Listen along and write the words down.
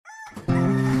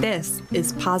This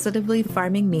is Positively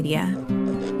Farming Media.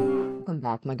 Welcome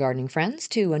back, my gardening friends,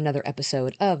 to another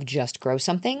episode of Just Grow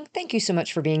Something. Thank you so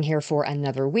much for being here for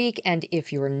another week, and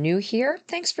if you're new here,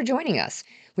 thanks for joining us.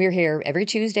 We're here every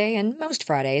Tuesday and most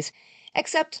Fridays,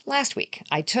 except last week.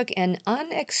 I took an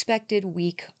unexpected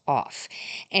week off,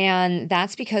 and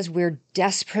that's because we're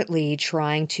desperately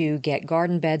trying to get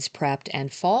garden beds prepped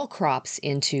and fall crops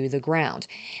into the ground.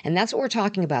 And that's what we're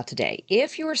talking about today.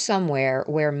 If you're somewhere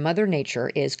where Mother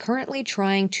Nature is currently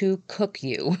trying to cook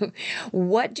you,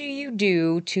 what do you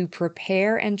do to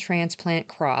prepare and transplant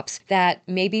crops that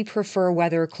maybe prefer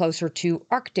weather closer to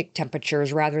Arctic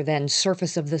temperatures rather than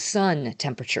surface of the sun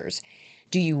temperatures?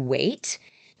 Do you wait?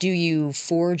 Do you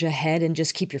forge ahead and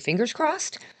just keep your fingers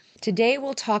crossed? Today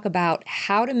we'll talk about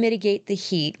how to mitigate the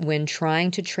heat when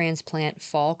trying to transplant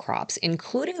fall crops,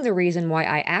 including the reason why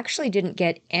I actually didn't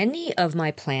get any of my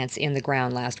plants in the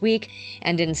ground last week,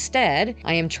 and instead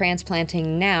I am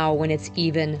transplanting now when it's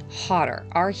even hotter.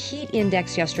 Our heat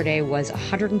index yesterday was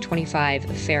 125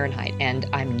 Fahrenheit, and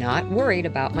I'm not worried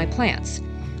about my plants.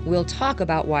 We'll talk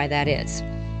about why that is.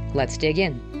 Let's dig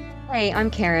in. Hey,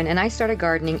 I'm Karen, and I started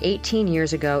gardening 18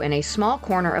 years ago in a small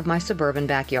corner of my suburban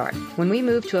backyard. When we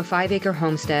moved to a 5-acre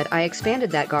homestead, I expanded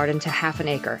that garden to half an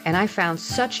acre, and I found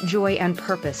such joy and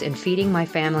purpose in feeding my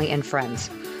family and friends.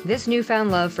 This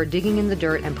newfound love for digging in the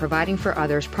dirt and providing for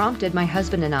others prompted my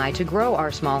husband and I to grow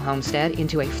our small homestead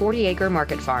into a 40-acre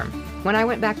market farm. When I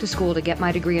went back to school to get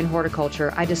my degree in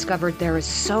horticulture, I discovered there is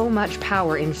so much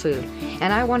power in food,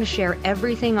 and I want to share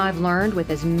everything I've learned with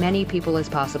as many people as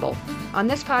possible. On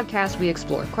this podcast, we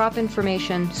explore crop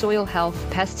information, soil health,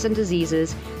 pests and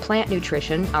diseases, plant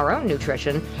nutrition, our own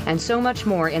nutrition, and so much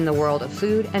more in the world of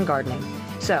food and gardening.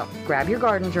 So, grab your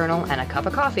garden journal and a cup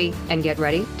of coffee and get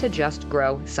ready to just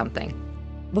grow something.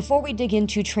 Before we dig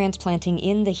into transplanting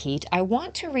in the heat, I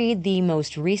want to read the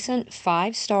most recent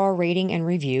 5-star rating and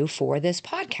review for this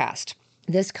podcast.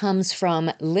 This comes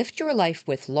from Lift Your Life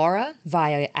with Laura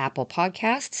via Apple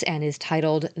Podcasts and is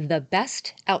titled The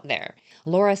Best Out There.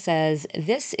 Laura says,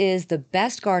 "This is the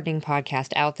best gardening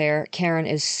podcast out there. Karen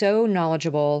is so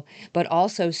knowledgeable, but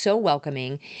also so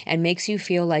welcoming and makes you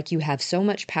feel like you have so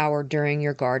much power during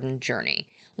your garden journey."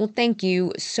 Well, thank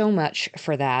you so much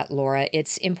for that, Laura.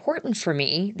 It's important for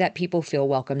me that people feel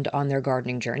welcomed on their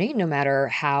gardening journey, no matter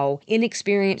how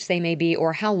inexperienced they may be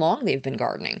or how long they've been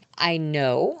gardening. I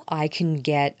know I can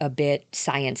get a bit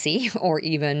sciencey or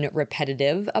even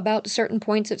repetitive about certain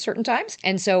points at certain times.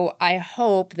 And so I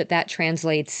hope that that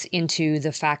translates into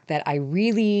the fact that I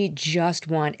really just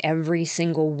want every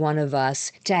single one of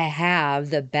us to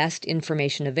have the best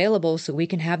information available so we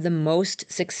can have the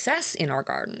most success in our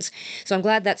gardens. So I'm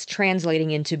glad that's translating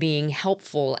into being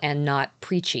helpful and not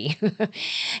preachy.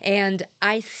 And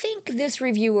I think this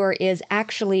reviewer is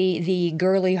actually the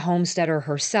girly homesteader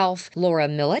herself, Laura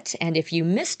Millett. And if you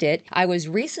missed it, I was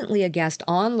recently a guest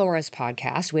on Laura's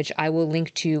podcast, which I will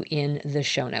link to in the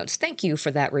show notes. Thank you for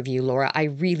that review, Laura. I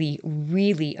really,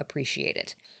 really appreciate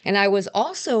it. And I was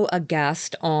also a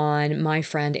guest on my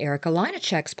friend Erica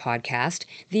Linacek's podcast,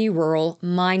 The Rural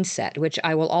Mindset, which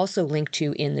I will also link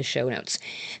to in the show notes.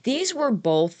 These were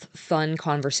both fun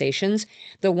conversations,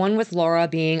 the one with Laura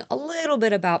being a little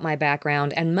bit about my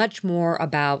background and much more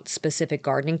about specific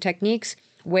gardening techniques,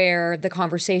 where the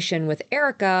conversation with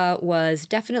Erica was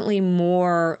definitely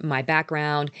more my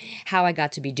background, how I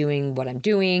got to be doing what I'm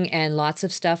doing, and lots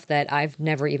of stuff that I've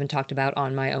never even talked about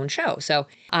on my own show. So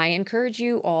I encourage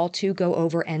you all to go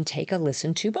over and take a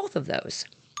listen to both of those.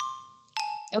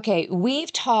 Okay,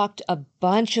 we've talked a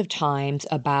bunch of times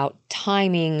about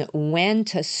timing when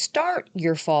to start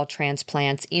your fall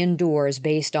transplants indoors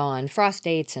based on frost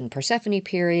dates and Persephone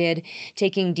period,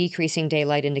 taking decreasing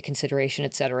daylight into consideration,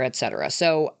 etc., etc.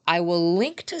 So I will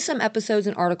link to some episodes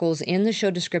and articles in the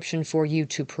show description for you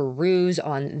to peruse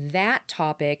on that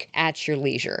topic at your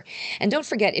leisure. And don't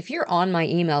forget, if you're on my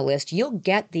email list, you'll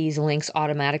get these links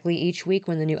automatically each week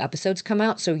when the new episodes come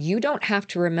out, so you don't have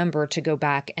to remember to go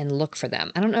back and look for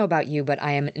them. I don't know about you, but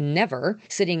I am never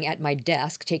sitting at my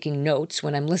desk taking notes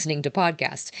when I'm listening to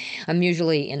podcasts. I'm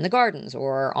usually in the gardens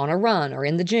or on a run or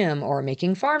in the gym or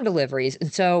making farm deliveries.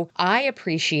 And so I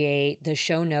appreciate the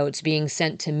show notes being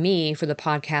sent to me for the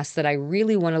podcasts that I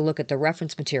really want to look at the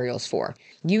reference materials for.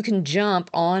 You can jump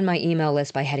on my email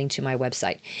list by heading to my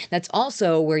website. That's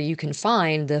also where you can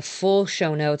find the full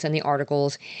show notes and the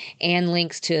articles and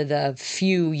links to the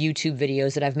few YouTube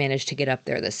videos that I've managed to get up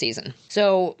there this season.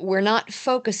 So we're not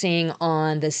focusing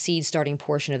on the seed starting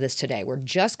portion of this today. We're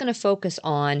just going to focus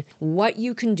on what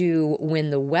you can do when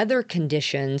the weather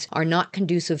conditions are not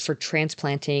conducive for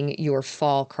transplanting your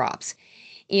fall crops.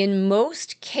 In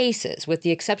most cases, with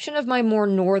the exception of my more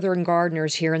northern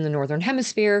gardeners here in the Northern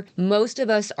Hemisphere, most of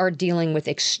us are dealing with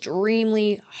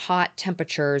extremely hot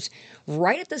temperatures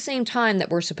right at the same time that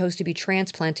we're supposed to be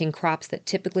transplanting crops that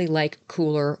typically like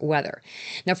cooler weather.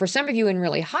 Now, for some of you in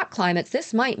really hot climates,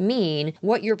 this might mean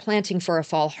what you're planting for a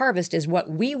fall harvest is what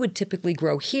we would typically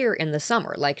grow here in the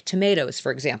summer, like tomatoes,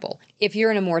 for example. If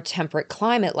you're in a more temperate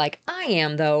climate like I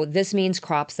am, though, this means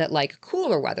crops that like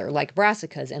cooler weather, like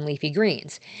brassicas and leafy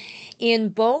greens. In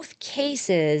both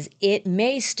cases, it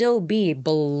may still be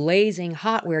blazing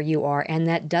hot where you are, and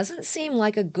that doesn't seem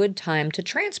like a good time to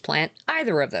transplant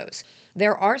either of those.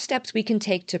 There are steps we can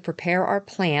take to prepare our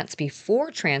plants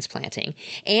before transplanting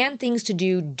and things to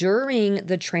do during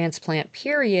the transplant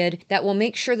period that will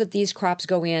make sure that these crops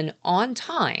go in on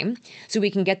time so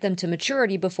we can get them to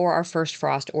maturity before our first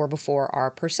frost or before our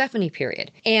Persephone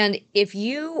period. And if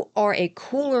you are a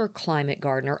cooler climate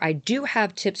gardener, I do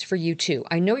have tips for you too.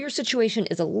 I know your situation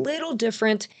is a little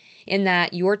different in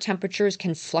that your temperatures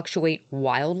can fluctuate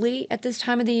wildly at this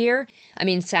time of the year. I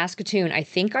mean, Saskatoon, I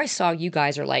think I saw you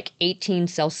guys are like 18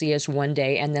 Celsius one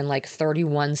day and then like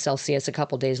 31 Celsius a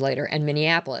couple days later. And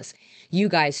Minneapolis, you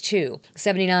guys too,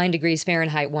 79 degrees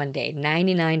Fahrenheit one day,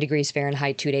 99 degrees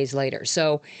Fahrenheit 2 days later.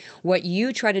 So what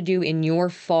you try to do in your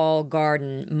fall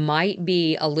garden might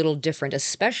be a little different,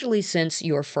 especially since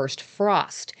your first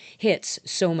frost hits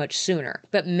so much sooner.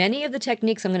 But many of the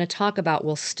techniques I'm going to talk about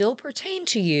will still pertain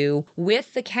to you,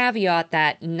 with the caveat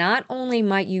that not only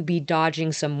might you be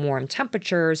dodging some warm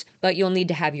temperatures, but you'll need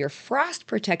to have your frost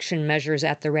protection measures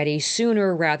at the ready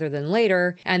sooner rather than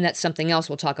later, and that's something else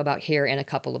we'll talk about here in a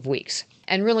couple of weeks.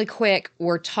 And really quick,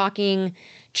 we're talking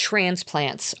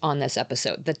transplants on this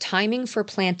episode. The timing for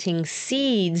planting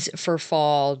seeds for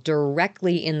fall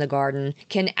directly in the garden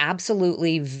can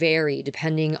absolutely vary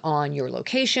depending on your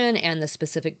location and the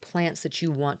specific plants that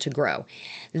you want to grow.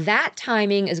 That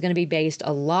timing is going to be based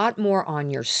a lot more on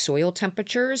your soil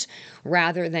temperatures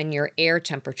rather than your air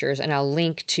temperatures, and I'll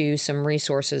link to some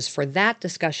resources for that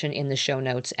discussion in the show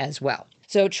notes as well.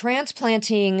 So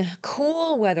transplanting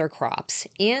cool weather crops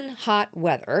in hot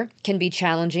weather can be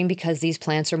challenging because these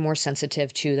plants are more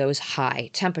sensitive to those high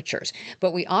temperatures.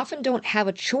 But we often don't have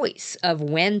a choice of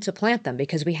when to plant them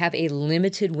because we have a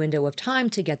limited window of time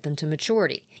to get them to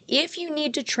maturity. If you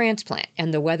need to transplant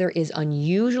and the weather is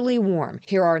unusually warm,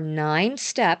 here are 9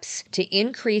 steps to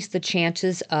increase the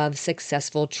chances of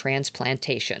successful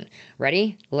transplantation.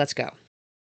 Ready? Let's go.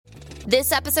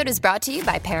 This episode is brought to you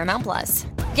by Paramount Plus.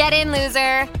 Get in,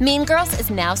 loser! Mean Girls is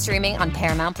now streaming on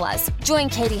Paramount Plus. Join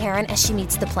Katie Heron as she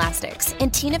meets the plastics in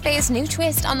Tina Fey's new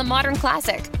twist on the modern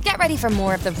classic. Get ready for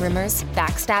more of the rumors,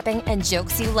 backstabbing, and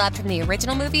jokes you loved from the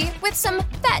original movie with some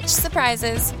fetch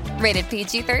surprises. Rated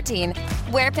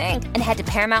PG-13. Wear pink and head to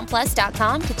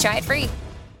ParamountPlus.com to try it free.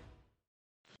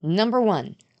 Number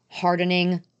 1,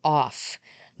 hardening off.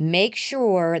 Make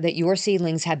sure that your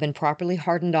seedlings have been properly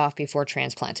hardened off before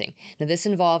transplanting. Now, this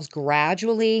involves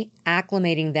gradually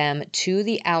acclimating them to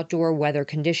the outdoor weather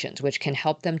conditions, which can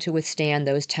help them to withstand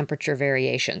those temperature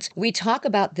variations. We talk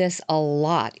about this a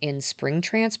lot in spring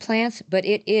transplants, but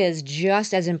it is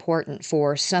just as important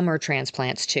for summer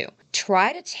transplants too.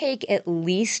 Try to take at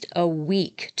least a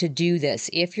week to do this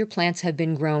if your plants have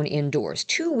been grown indoors.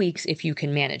 2 weeks if you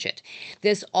can manage it.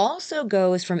 This also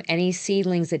goes from any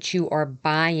seedlings that you are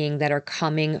buying that are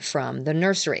coming from the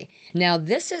nursery. Now,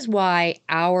 this is why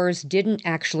ours didn't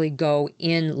actually go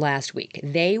in last week.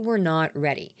 They were not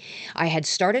ready. I had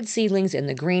started seedlings in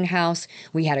the greenhouse.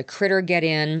 We had a critter get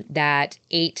in that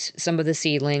ate some of the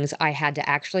seedlings. I had to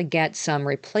actually get some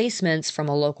replacements from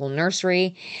a local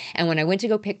nursery. And when I went to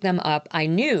go pick them up, I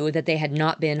knew that they had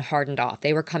not been hardened off.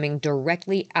 They were coming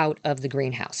directly out of the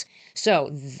greenhouse.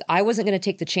 So I wasn't going to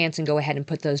take the chance and go ahead and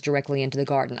put those directly into the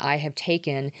garden. I have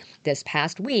taken this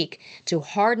past week to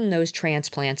harden those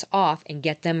transplants off and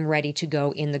get them ready to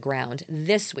go in the ground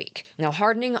this week. Now,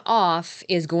 hardening off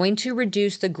is going to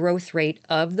reduce the growth rate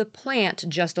of the plant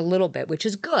just a little bit, which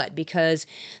is good because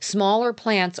smaller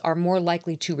plants are more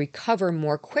likely to recover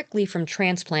more quickly from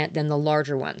transplant than the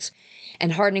larger ones.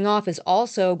 And hardening off is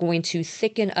also going to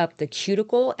thicken up the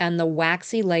cuticle and the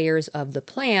waxy layers of the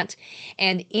plant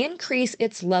and increase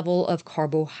its level of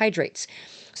carbohydrates.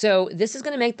 So this is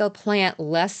going to make the plant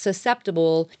less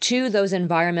susceptible to those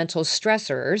environmental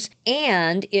stressors,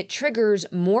 and it triggers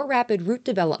more rapid root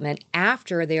development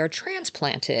after they are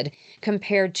transplanted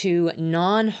compared to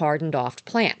non-hardened off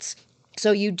plants.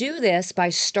 So you do this by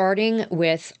starting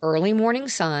with early morning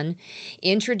sun,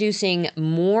 introducing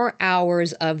more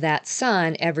hours of that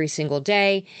sun every single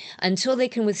day until they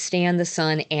can withstand the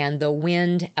sun and the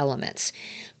wind elements.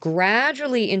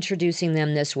 Gradually introducing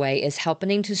them this way is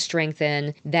helping to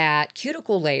strengthen that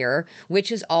cuticle layer,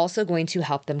 which is also going to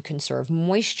help them conserve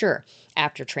moisture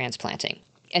after transplanting.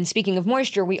 And speaking of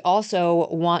moisture, we also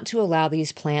want to allow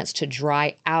these plants to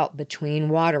dry out between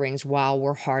waterings while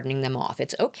we're hardening them off.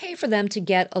 It's okay for them to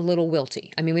get a little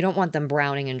wilty. I mean, we don't want them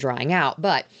browning and drying out,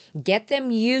 but get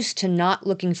them used to not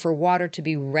looking for water to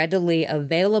be readily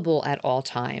available at all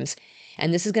times.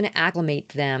 And this is going to acclimate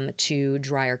them to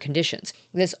drier conditions.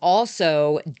 This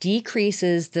also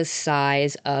decreases the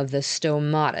size of the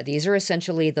stomata. These are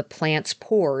essentially the plant's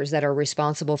pores that are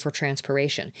responsible for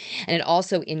transpiration. And it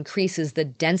also increases the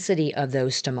density of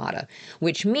those stomata,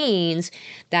 which means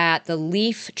that the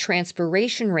leaf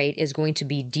transpiration rate is going to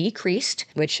be decreased,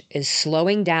 which is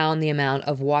slowing down the amount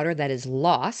of water that is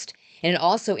lost. And it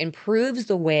also improves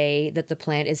the way that the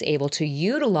plant is able to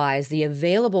utilize the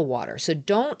available water. So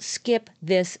don't skip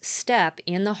this step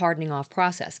in the hardening off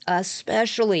process,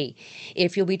 especially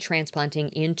if you'll be transplanting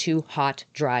into hot,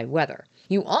 dry weather.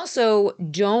 You also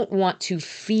don't want to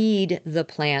feed the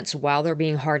plants while they're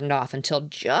being hardened off until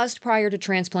just prior to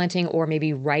transplanting or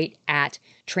maybe right at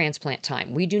transplant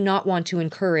time. We do not want to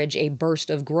encourage a burst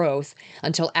of growth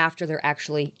until after they're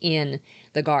actually in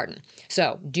the garden.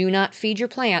 So do not feed your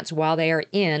plants while they are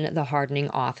in the hardening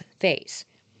off phase.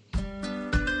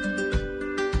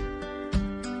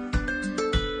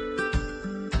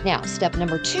 Now, step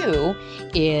number 2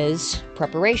 is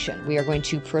preparation. We are going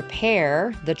to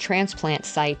prepare the transplant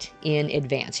site in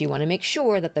advance. You want to make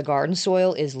sure that the garden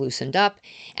soil is loosened up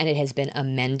and it has been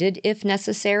amended if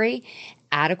necessary,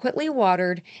 adequately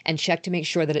watered, and check to make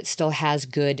sure that it still has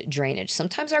good drainage.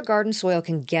 Sometimes our garden soil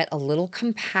can get a little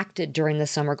compacted during the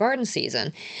summer garden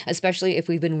season, especially if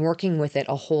we've been working with it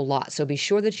a whole lot. So be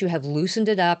sure that you have loosened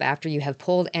it up after you have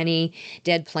pulled any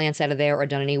dead plants out of there or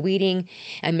done any weeding,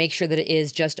 and make sure that it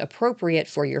is just appropriate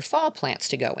for your fall plants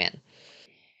to go in.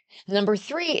 Number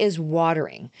 3 is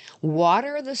watering.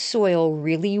 Water the soil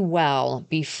really well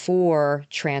before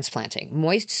transplanting.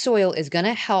 Moist soil is going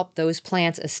to help those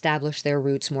plants establish their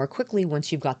roots more quickly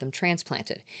once you've got them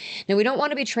transplanted. Now, we don't want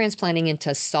to be transplanting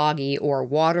into soggy or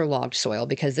waterlogged soil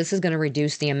because this is going to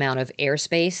reduce the amount of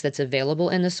airspace that's available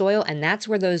in the soil, and that's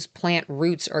where those plant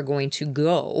roots are going to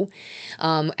go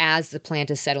as the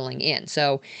plant is settling in.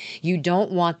 So you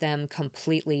don't want them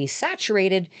completely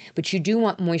saturated, but you do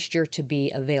want moisture to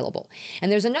be available. And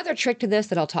there's another trick to this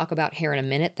that I'll talk about here in a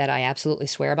minute that I absolutely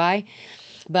swear by.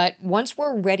 But once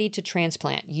we're ready to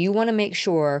transplant, you want to make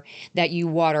sure that you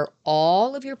water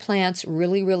all of your plants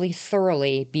really, really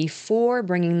thoroughly before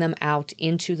bringing them out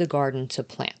into the garden to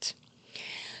plant.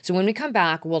 So when we come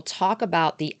back, we'll talk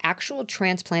about the actual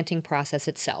transplanting process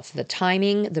itself, the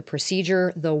timing, the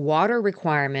procedure, the water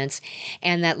requirements,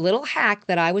 and that little hack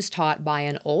that I was taught by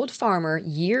an old farmer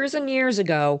years and years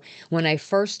ago when I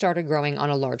first started growing on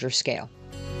a larger scale.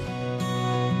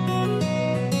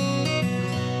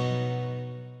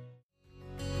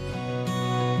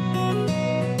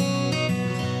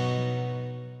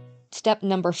 Step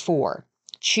number 4,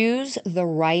 choose the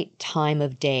right time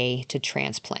of day to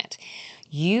transplant.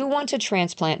 You want to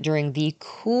transplant during the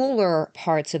cooler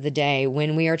parts of the day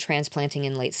when we are transplanting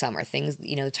in late summer. Things,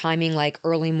 timing like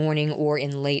early morning or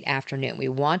in late afternoon. We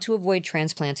want to avoid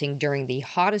transplanting during the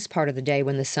hottest part of the day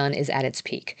when the sun is at its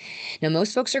peak. Now,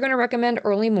 most folks are going to recommend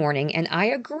early morning, and I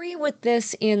agree with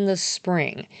this in the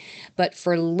spring. But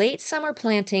for late summer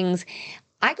plantings,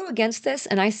 I go against this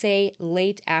and I say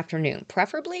late afternoon,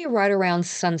 preferably right around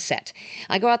sunset.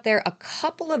 I go out there a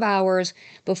couple of hours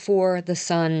before the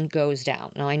sun goes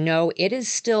down. Now, I know it is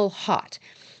still hot,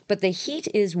 but the heat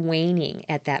is waning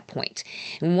at that point.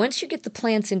 And once you get the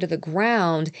plants into the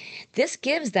ground, this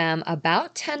gives them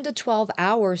about 10 to 12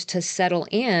 hours to settle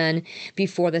in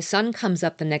before the sun comes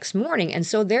up the next morning. And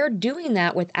so they're doing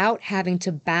that without having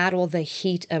to battle the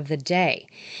heat of the day.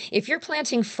 If you're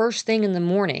planting first thing in the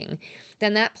morning,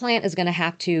 then that plant is going to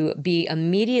have to be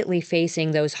immediately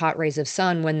facing those hot rays of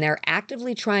sun when they're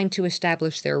actively trying to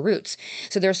establish their roots.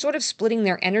 So they're sort of splitting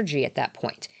their energy at that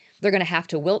point. They're going to have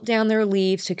to wilt down their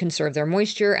leaves to conserve their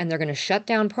moisture, and they're going to shut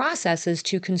down processes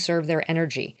to conserve their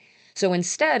energy. So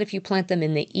instead, if you plant them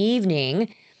in the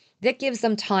evening, that gives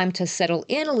them time to settle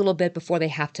in a little bit before they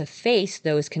have to face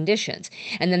those conditions.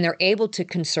 And then they're able to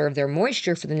conserve their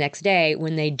moisture for the next day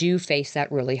when they do face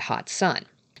that really hot sun.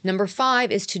 Number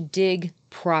 5 is to dig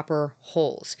proper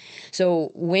holes.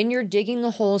 So when you're digging the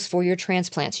holes for your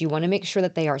transplants, you want to make sure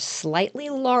that they are slightly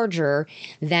larger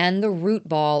than the root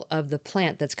ball of the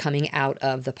plant that's coming out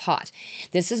of the pot.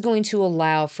 This is going to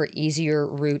allow for easier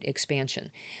root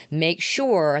expansion. Make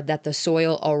sure that the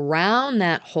soil around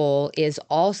that hole is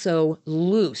also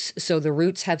loose so the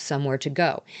roots have somewhere to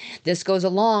go. This goes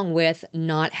along with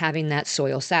not having that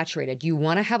soil saturated. You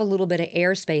want to have a little bit of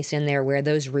airspace in there where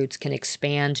those roots can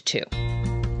expand to.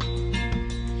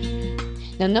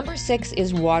 Now, number 6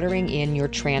 is watering in your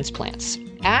transplants.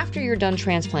 After you're done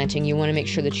transplanting, you want to make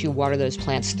sure that you water those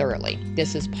plants thoroughly.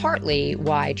 This is partly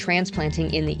why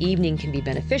transplanting in the evening can be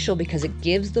beneficial, because it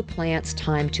gives the plants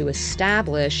time to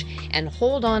establish and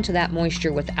hold on to that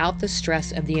moisture without the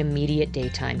stress of the immediate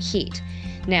daytime heat.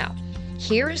 Now,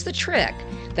 here is the trick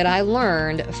that I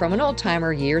learned from an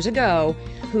old-timer years ago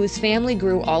whose family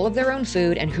grew all of their own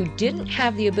food and who didn't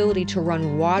have the ability to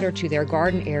run water to their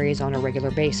garden areas on a regular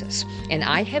basis. And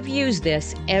I have used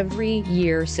this every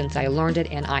year since I learned it,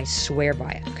 and I swear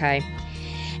by it, okay?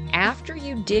 After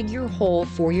you dig your hole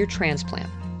for your transplant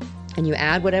and you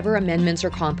add whatever amendments or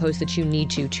compost that you need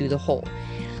to the hole,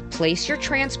 place your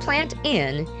transplant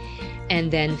in and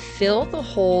then fill the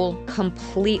hole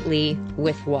completely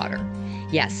with water.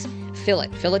 Yes, fill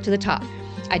it to the top.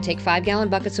 I take 5-gallon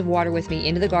buckets of water with me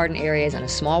into the garden areas and a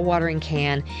small watering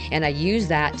can, and I use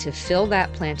that to fill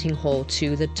that planting hole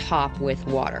to the top with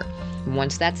water.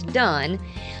 Once that's done,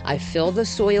 I fill the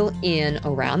soil in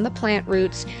around the plant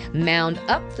roots, mound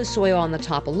up the soil on the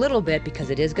top a little bit because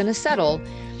it is going to settle,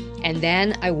 and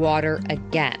then I water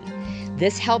again.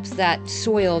 This helps that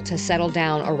soil to settle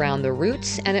down around the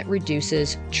roots, and it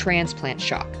reduces transplant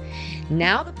shock.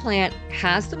 Now the plant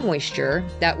has the moisture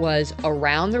that was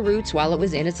around the roots while it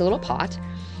was in its little pot.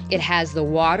 It has the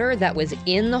water that was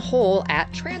in the hole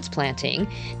at transplanting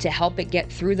to help it get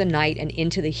through the night and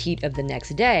into the heat of the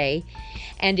next day.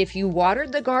 And if you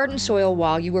watered the garden soil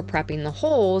while you were prepping the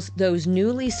holes, those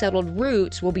newly settled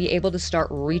roots will be able to start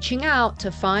reaching out to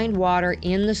find water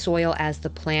in the soil as the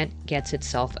plant gets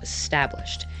itself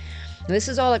established. This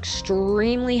is all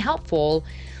extremely helpful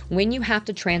when you have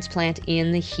to transplant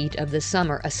in the heat of the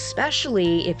summer,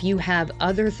 especially if you have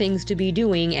other things to be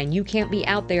doing and you can't be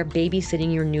out there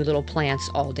babysitting your new little plants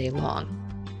all day long.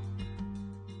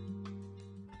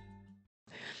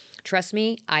 Trust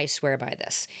me, I swear by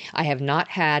this. I have not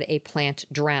had a plant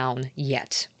drown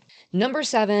yet. Number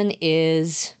 7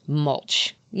 is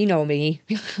mulch. You know me.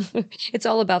 It's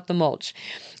all about the mulch.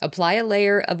 Apply a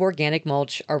layer of organic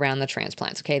mulch around the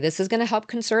transplants. Okay, this is going to help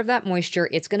conserve that moisture.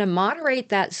 It's going to moderate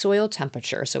that soil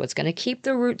temperature. So it's going to keep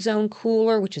the root zone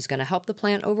cooler, which is going to help the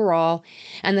plant overall.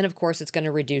 And then, of course, it's going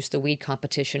to reduce the weed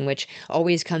competition, which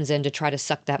always comes in to try to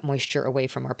suck that moisture away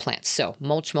from our plants. So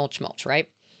mulch, mulch, mulch,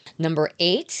 right? Number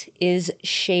 8 is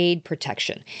shade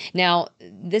protection. Now,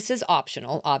 this is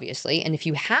optional, obviously, and if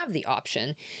you have the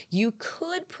option, you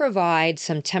could provide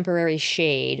some temporary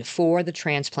shade for the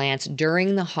transplants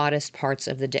during the hottest parts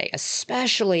of the day,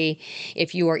 especially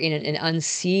if you are in an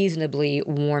unseasonably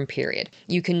warm period.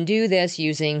 You can do this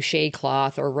using shade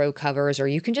cloth or row covers, or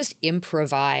you can just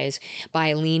improvise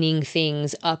by leaning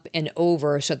things up and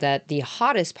over so that the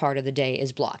hottest part of the day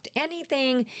is blocked.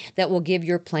 Anything that will give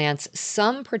your plants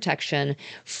some protection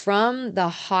from the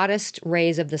hottest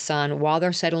rays of the sun while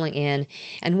they're settling in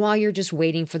and while you're just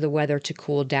waiting for the weather to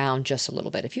cool down just a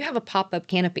little bit. If you have a pop-up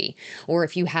canopy, or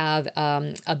if you have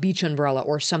a beach umbrella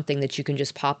or something that you can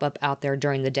just pop up out there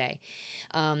during the day.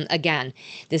 Again,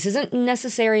 this isn't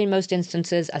necessary in most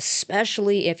instances,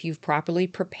 especially if you've properly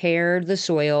prepared the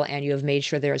soil and you have made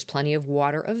sure there is plenty of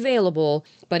water available.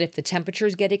 But if the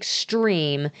temperatures get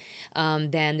extreme,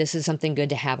 then this is something good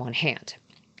to have on hand.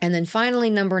 And then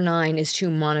finally, number 9 is to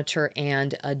monitor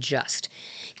and adjust.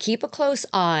 Keep a close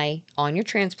eye on your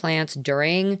transplants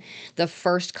during the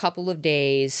first couple of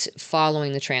days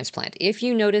following the transplant. If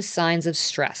you notice signs of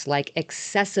stress, like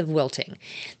excessive wilting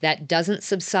that doesn't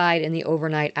subside in the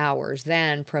overnight hours,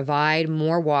 then provide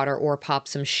more water or pop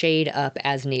some shade up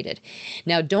as needed.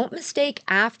 Now, don't mistake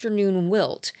afternoon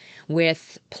wilt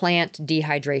with plant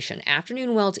dehydration.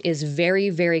 Afternoon wilt is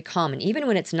very, very common, even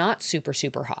when it's not super,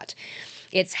 super hot.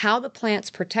 It's how the plants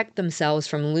protect themselves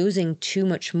from losing too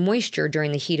much moisture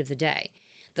during the heat of the day.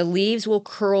 The leaves will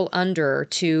curl under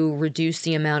to reduce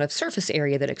the amount of surface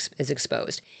area that is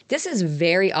exposed. This is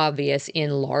very obvious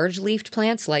in large-leafed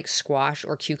plants like squash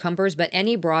or cucumbers, but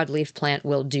any broad-leafed plant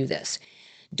will do this.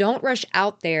 Don't rush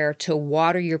out there to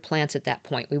water your plants at that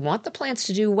point. We want the plants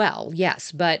to do well,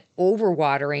 yes, but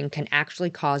overwatering can actually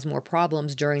cause more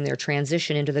problems during their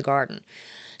transition into the garden.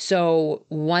 So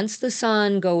once the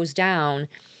sun goes down,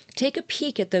 take a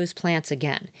peek at those plants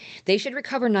again. They should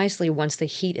recover nicely once the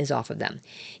heat is off of them.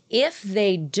 If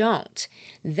they don't,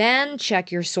 then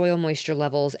check your soil moisture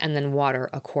levels and then water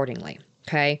accordingly.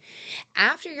 Okay.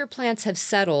 After your plants have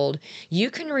settled,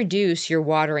 you can reduce your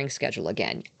watering schedule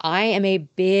again. I am a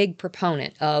big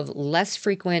proponent of less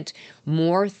frequent,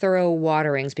 more thorough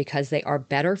waterings because they are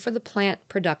better for the plant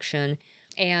production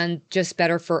and just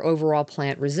better for overall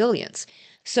plant resilience.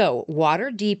 So water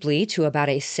deeply to about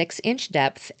a 6-inch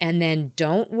depth, and then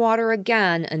don't water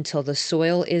again until the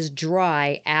soil is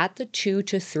dry at the 2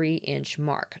 to 3-inch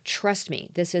mark. Trust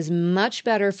me, this is much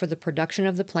better for the production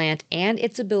of the plant and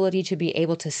its ability to be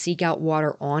able to seek out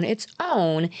water on its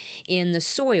own in the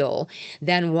soil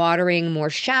than watering more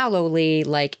shallowly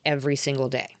like every single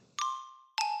day.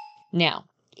 Now,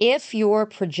 if your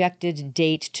projected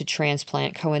date to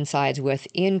transplant coincides with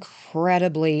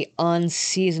incredibly,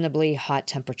 unseasonably hot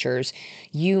temperatures,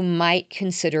 you might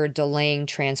consider delaying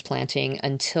transplanting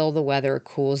until the weather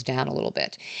cools down a little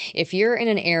bit. If you're in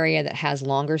an area that has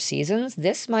longer seasons,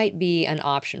 this might be an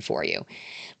option for you.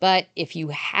 But if you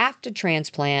have to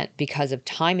transplant because of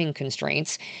timing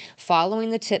constraints,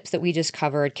 following the tips that we just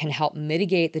covered can help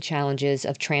mitigate the challenges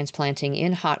of transplanting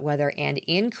in hot weather and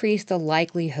increase the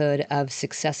likelihood of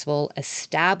successful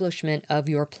establishment of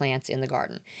your plants in the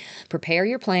garden. Prepare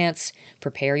your plants,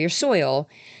 prepare your soil,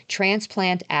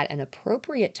 transplant at an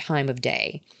appropriate time of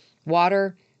day,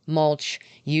 water, mulch,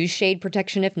 use shade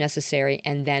protection if necessary,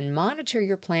 and then monitor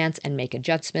your plants and make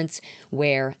adjustments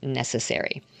where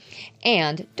necessary.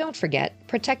 And don't forget,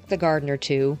 protect the gardener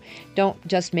too. Don't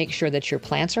just make sure that your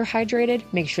plants are hydrated,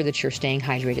 make sure that you're staying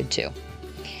hydrated too.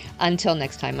 Until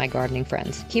next time, my gardening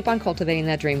friends, keep on cultivating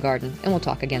that dream garden, and we'll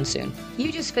talk again soon.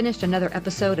 You just finished another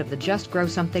episode of the Just Grow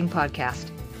Something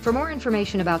podcast. For more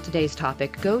information about today's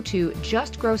topic, go to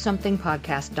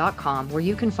justgrowsomethingpodcast.com, where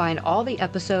you can find all the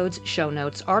episodes, show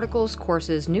notes, articles,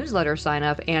 courses, newsletter sign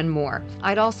up, and more.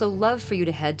 I'd also love for you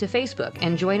to head to Facebook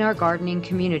and join our gardening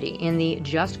community in the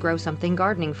Just Grow Something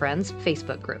Gardening Friends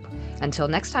Facebook group. Until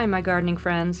next time, my gardening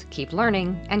friends, keep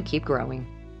learning and keep growing.